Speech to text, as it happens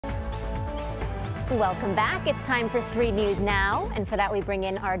Welcome back. It's time for 3 News Now, and for that we bring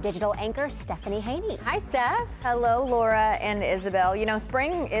in our digital anchor, Stephanie Haney. Hi, Steph. Hello, Laura and Isabel. You know,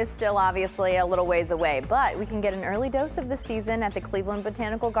 spring is still obviously a little ways away, but we can get an early dose of the season at the Cleveland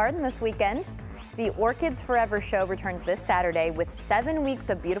Botanical Garden this weekend. The Orchids Forever show returns this Saturday with 7 weeks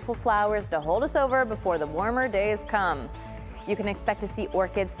of beautiful flowers to hold us over before the warmer days come. You can expect to see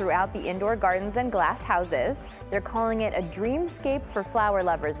orchids throughout the indoor gardens and glass houses. They're calling it a dreamscape for flower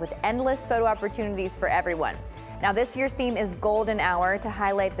lovers with endless photo opportunities for everyone. Now, this year's theme is Golden Hour to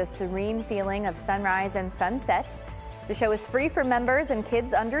highlight the serene feeling of sunrise and sunset. The show is free for members and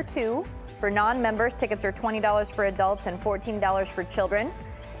kids under 2. For non-members, tickets are $20 for adults and $14 for children.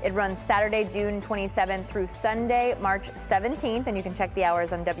 It runs Saturday, June 27th through Sunday, March 17th, and you can check the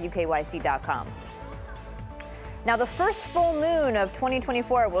hours on WKYC.com. Now, the first full moon of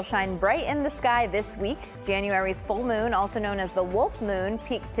 2024 will shine bright in the sky this week. January's full moon, also known as the wolf moon,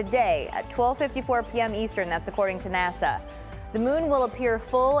 peaked today at 12:54 p.m. Eastern. That's according to NASA. The moon will appear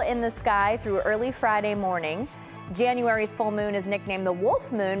full in the sky through early Friday morning. January's full moon is nicknamed the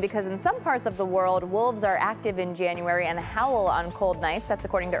wolf moon because in some parts of the world, wolves are active in January and howl on cold nights. That's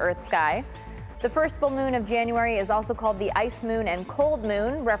according to EarthSky. The first full moon of January is also called the ice moon and cold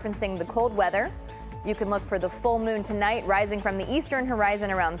moon, referencing the cold weather. You can look for the full moon tonight, rising from the eastern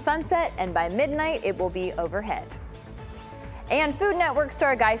horizon around sunset, and by midnight it will be overhead. And Food Network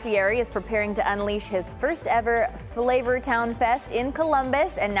star Guy Fieri is preparing to unleash his first ever Flavor Town Fest in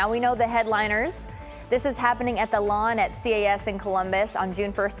Columbus, and now we know the headliners. This is happening at the Lawn at CAS in Columbus on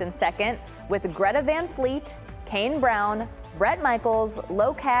June 1st and 2nd, with Greta Van Fleet, Kane Brown, Bret Michaels,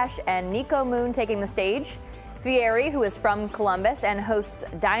 Low Cash, and Nico Moon taking the stage. Fieri, who is from Columbus and hosts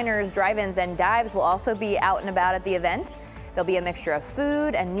diners, drive-ins, and dives, will also be out and about at the event. There'll be a mixture of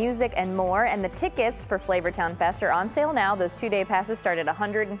food and music and more, and the tickets for Flavortown Fest are on sale now. Those 2-day passes start at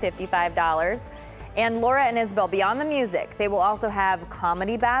 $155. And Laura and Isabel, beyond the music, they will also have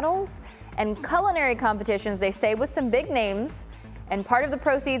comedy battles and culinary competitions, they say, with some big names. And part of the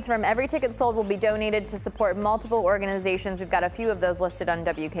proceeds from every ticket sold will be donated to support multiple organizations. We've got a few of those listed on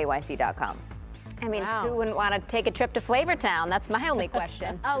WKYC.com. I mean, Wow. Who wouldn't want to take a trip to Flavortown? That's my only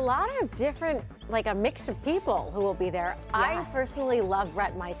question. A lot of different, like a mix of people who will be there. Yeah. I personally love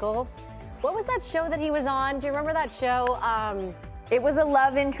Bret Michaels. What was that show that he was on? Do you remember that show? It was a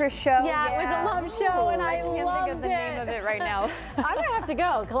love interest show. Yeah, it was a love show, and I can't loved think of the name of it right now. I'm gonna have to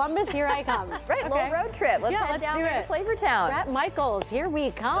go. Columbus, here I come. Right, little road trip. Let's Yeah, head let's down do there it. to Flavortown. Bret Michaels, here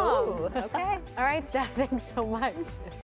we come. Ooh, okay. All right, Steph, thanks so much.